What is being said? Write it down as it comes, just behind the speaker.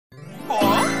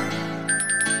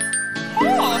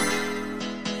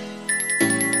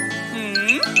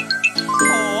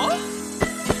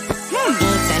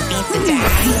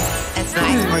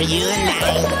you and I.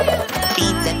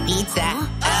 Pizza, pizza,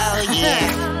 oh yeah.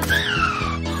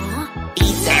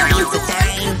 Pizza, pizza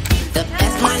time. The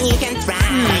best one you can try.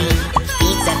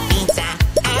 Pizza, pizza,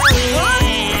 oh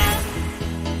yeah.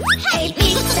 Hey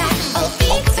pizza, oh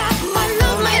pizza, one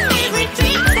of my favorite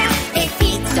pizza. Hey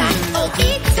pizza, oh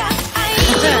pizza, I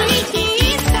eat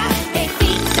pizza. Hey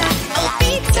pizza, oh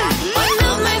pizza, one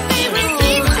of my favorite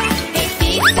pizza. Hey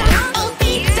pizza, oh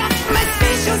pizza, my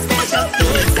special, special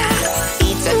pizza.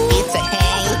 Pizza, pizza,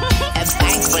 hey, a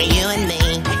bite for you and me.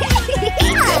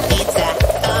 Pizza, pizza,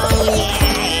 oh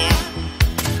yeah.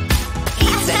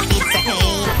 Pizza, pizza,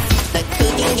 hey, the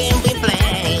cooking game we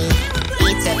play.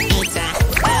 Pizza, pizza,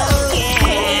 oh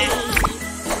yeah.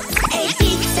 Hey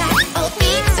pizza, oh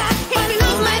pizza, one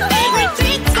of my favorite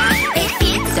pizza. Hey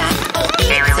pizza, oh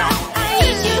pizza, I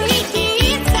eat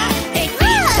pizza. Hey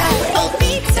pizza, oh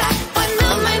pizza, one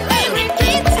of my favorite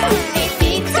pizza. Hey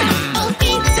pizza, oh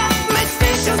pizza, my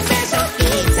special, special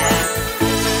pizza.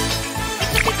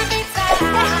 Pizza, pizza,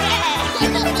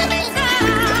 pizza, pizza,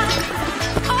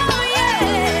 oh yeah.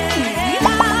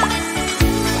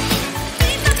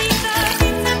 Pizza, pizza,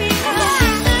 pizza, pizza.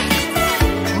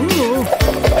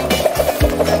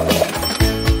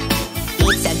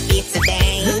 Pizza, pizza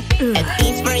day, a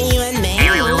piece for you and me.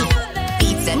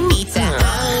 Pizza, pizza,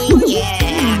 oh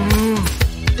yeah.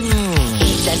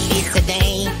 Pizza, pizza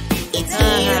day, it's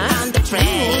here on the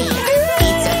tray.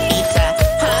 Pizza, pizza,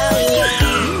 oh yeah.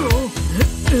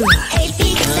 Hey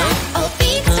pizza, oh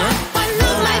pizza, one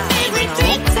of my favorite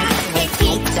pizza. Hey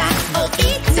pizza, oh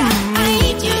pizza, I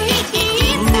eat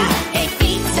pizza. Hey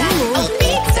pizza, oh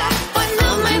pizza, one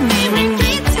of my favorite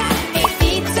pizza. Hey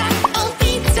pizza, oh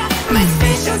pizza, my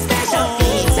special, special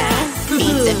pizza.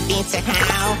 Pizza, pizza,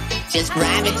 how? Just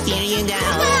grab it, here you go.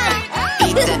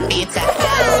 Pizza, pizza,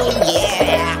 oh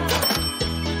yeah.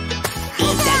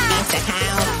 Pizza, pizza,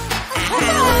 how? I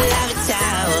love it so.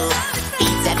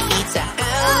 Pizza, pizza, oh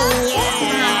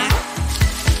yeah.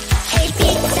 Hey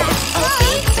pizza, oh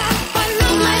pizza, one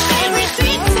of my favorite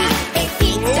pizza. Hey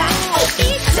pizza, oh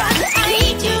pizza, I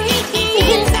eat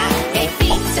pizza. Hey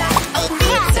pizza, oh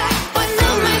pizza, one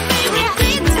of my favorite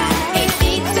pizza. Hey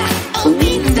pizza, oh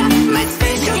pizza, my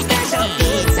special, special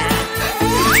pizza.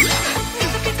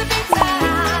 Pizza, pizza, pizza.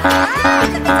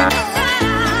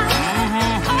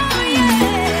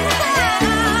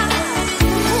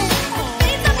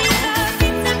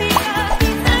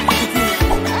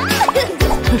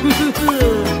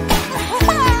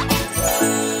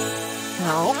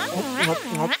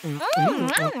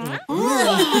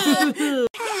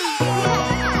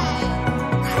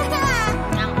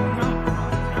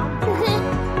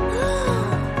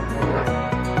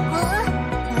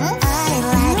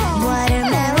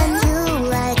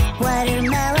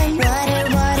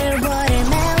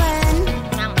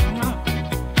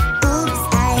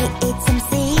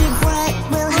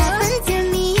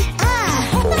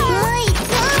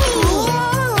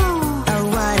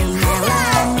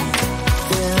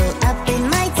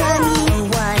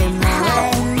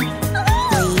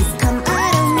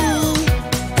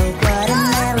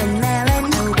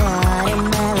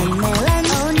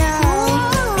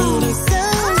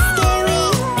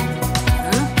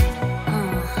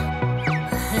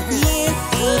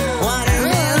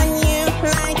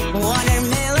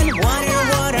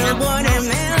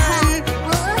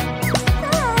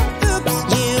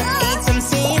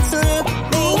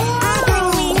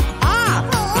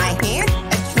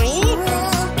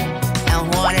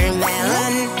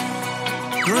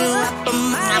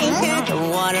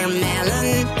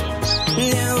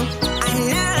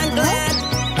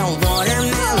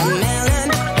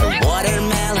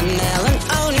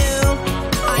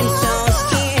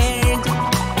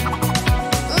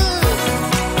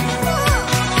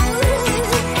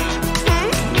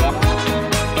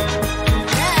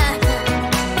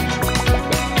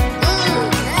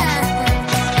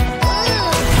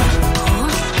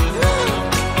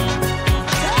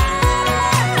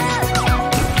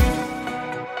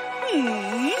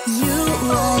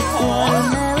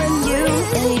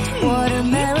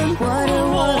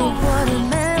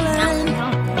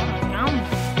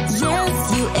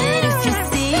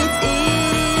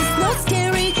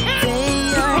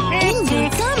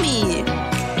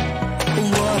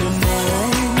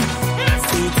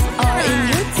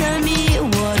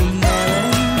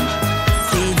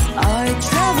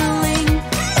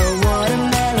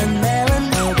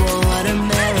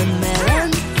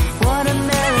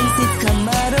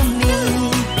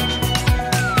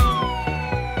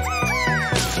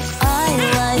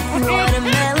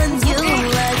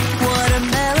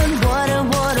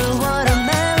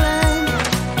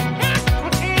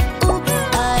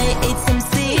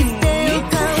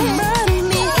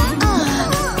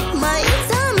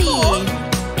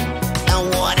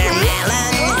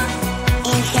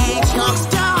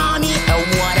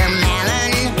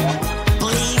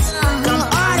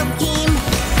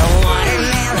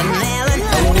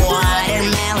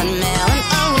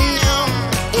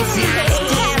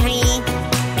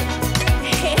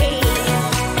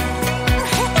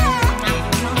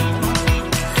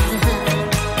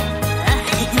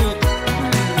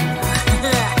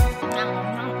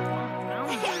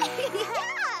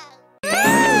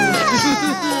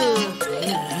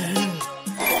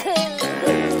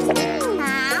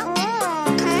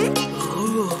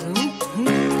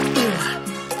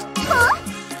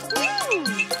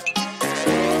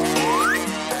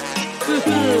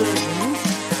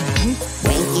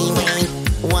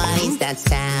 that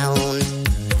sound?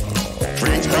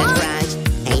 Crunch, crunch, crunch.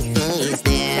 Hey, who is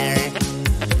there?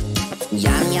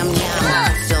 Yum, yum, yum.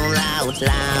 So loud,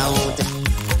 loud.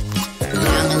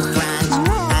 Yum and crunch.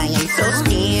 I am so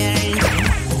scared.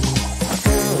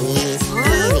 Who is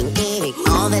eating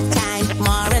all the time?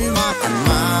 More and more. A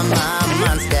mama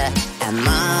monster. A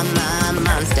mama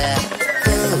monster.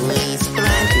 Who is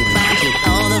crunching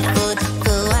all the food?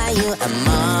 Who are you? A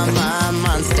mama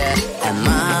monster. A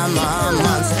mama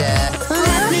monster.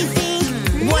 Let me think.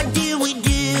 What do we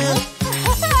do?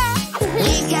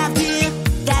 We have to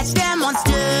catch the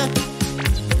monster.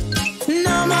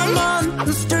 No more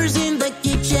monsters in the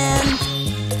kitchen.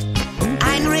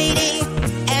 I'm ready,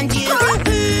 and you?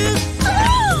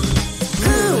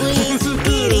 Who is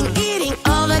eating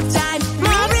all the time?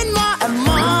 More and more. A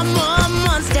mama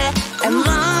monster. A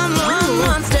mama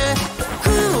monster.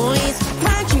 Who is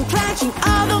crunching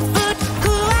all the food?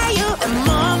 Who are you? A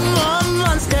mama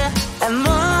monster. A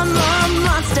mama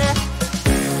monster.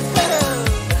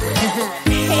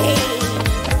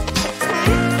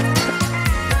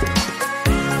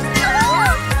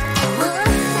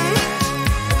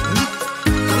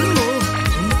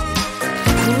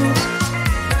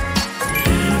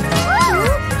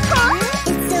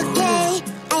 It's okay,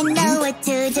 I know what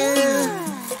to do.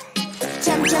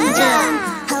 Jump, jump, jump.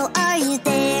 How are you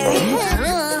there?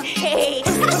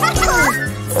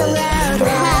 So loud,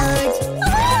 loud.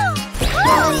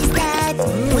 What is that?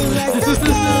 We are so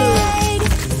scared.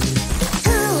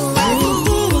 Who was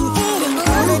eating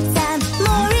all the time?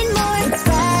 More and more. It's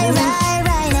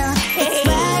Rhino. It's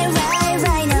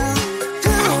Rhino.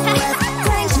 Who was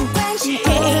crunching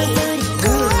all the food?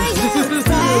 Who are you? It's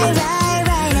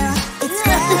Rhino. It's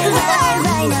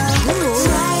Rhino.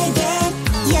 Try again.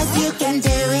 Yes, you can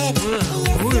do it.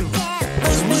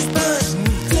 Push, push, push.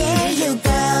 There you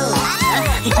go.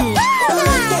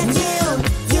 Look at you.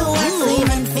 You are slim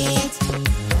and fit.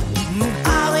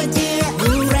 Our dear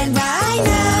friend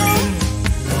Rhino.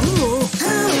 Who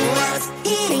was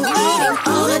eating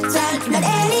all the time? Not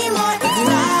anymore. It's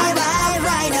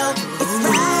Rhino. It's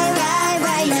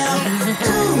Rhino.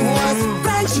 Who was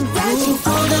crunching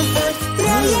all the food?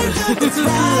 There you go. It's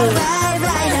Rhino.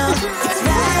 It's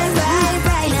Rhino.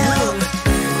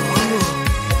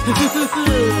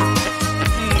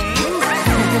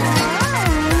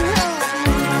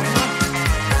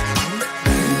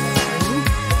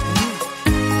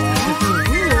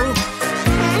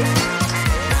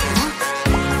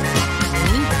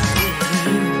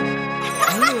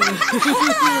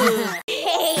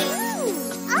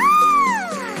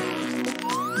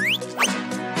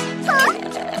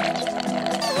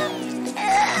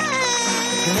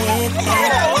 Look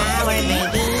at our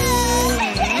baby.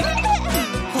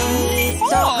 He's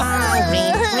so hungry,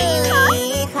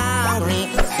 really hungry.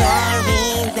 Sorry,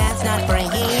 that's not for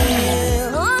you.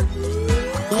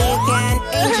 You can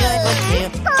enjoy what you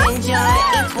enjoy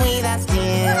it with us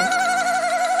too.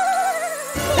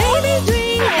 Baby,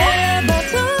 drink a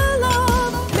bottle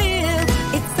of milk.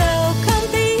 It's so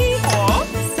comfy,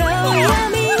 so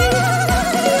yummy.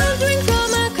 You'll drink from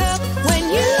a cup when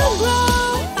you grow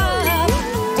up.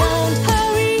 Don't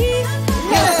hurry,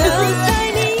 you're so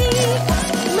tiny.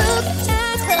 Look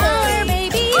at our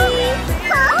baby.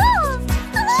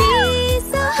 She's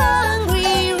so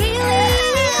hungry,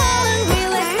 really hungry.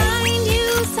 Let's find you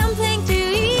something to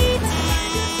eat.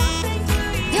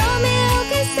 Your milk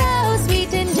is so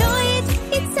sweet, enjoy it,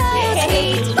 it's so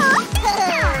sweet.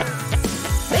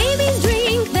 Babies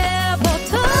drink their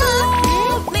bottle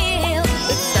of milk.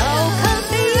 It's so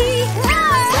comfy,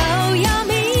 so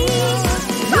yummy.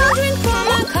 You drink from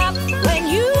a cup when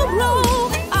you grow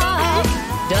up.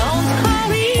 Don't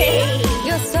hurry,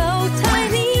 you're so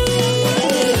tiny.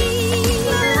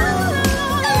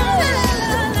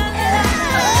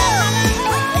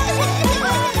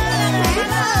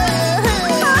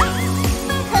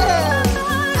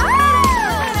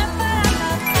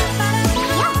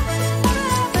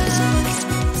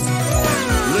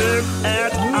 Look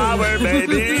at our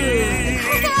baby.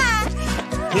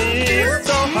 He's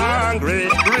so hungry,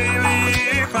 really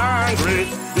hungry.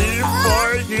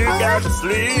 Before you go to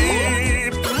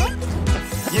sleep,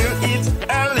 you eat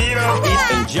a little bit,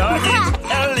 enjoy it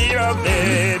a little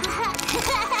bit.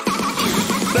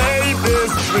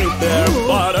 Babies drink their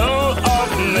bottle of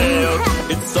milk.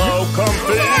 It's so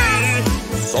comfy,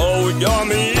 so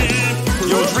yummy.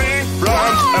 You drink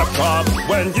from a cup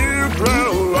when you grow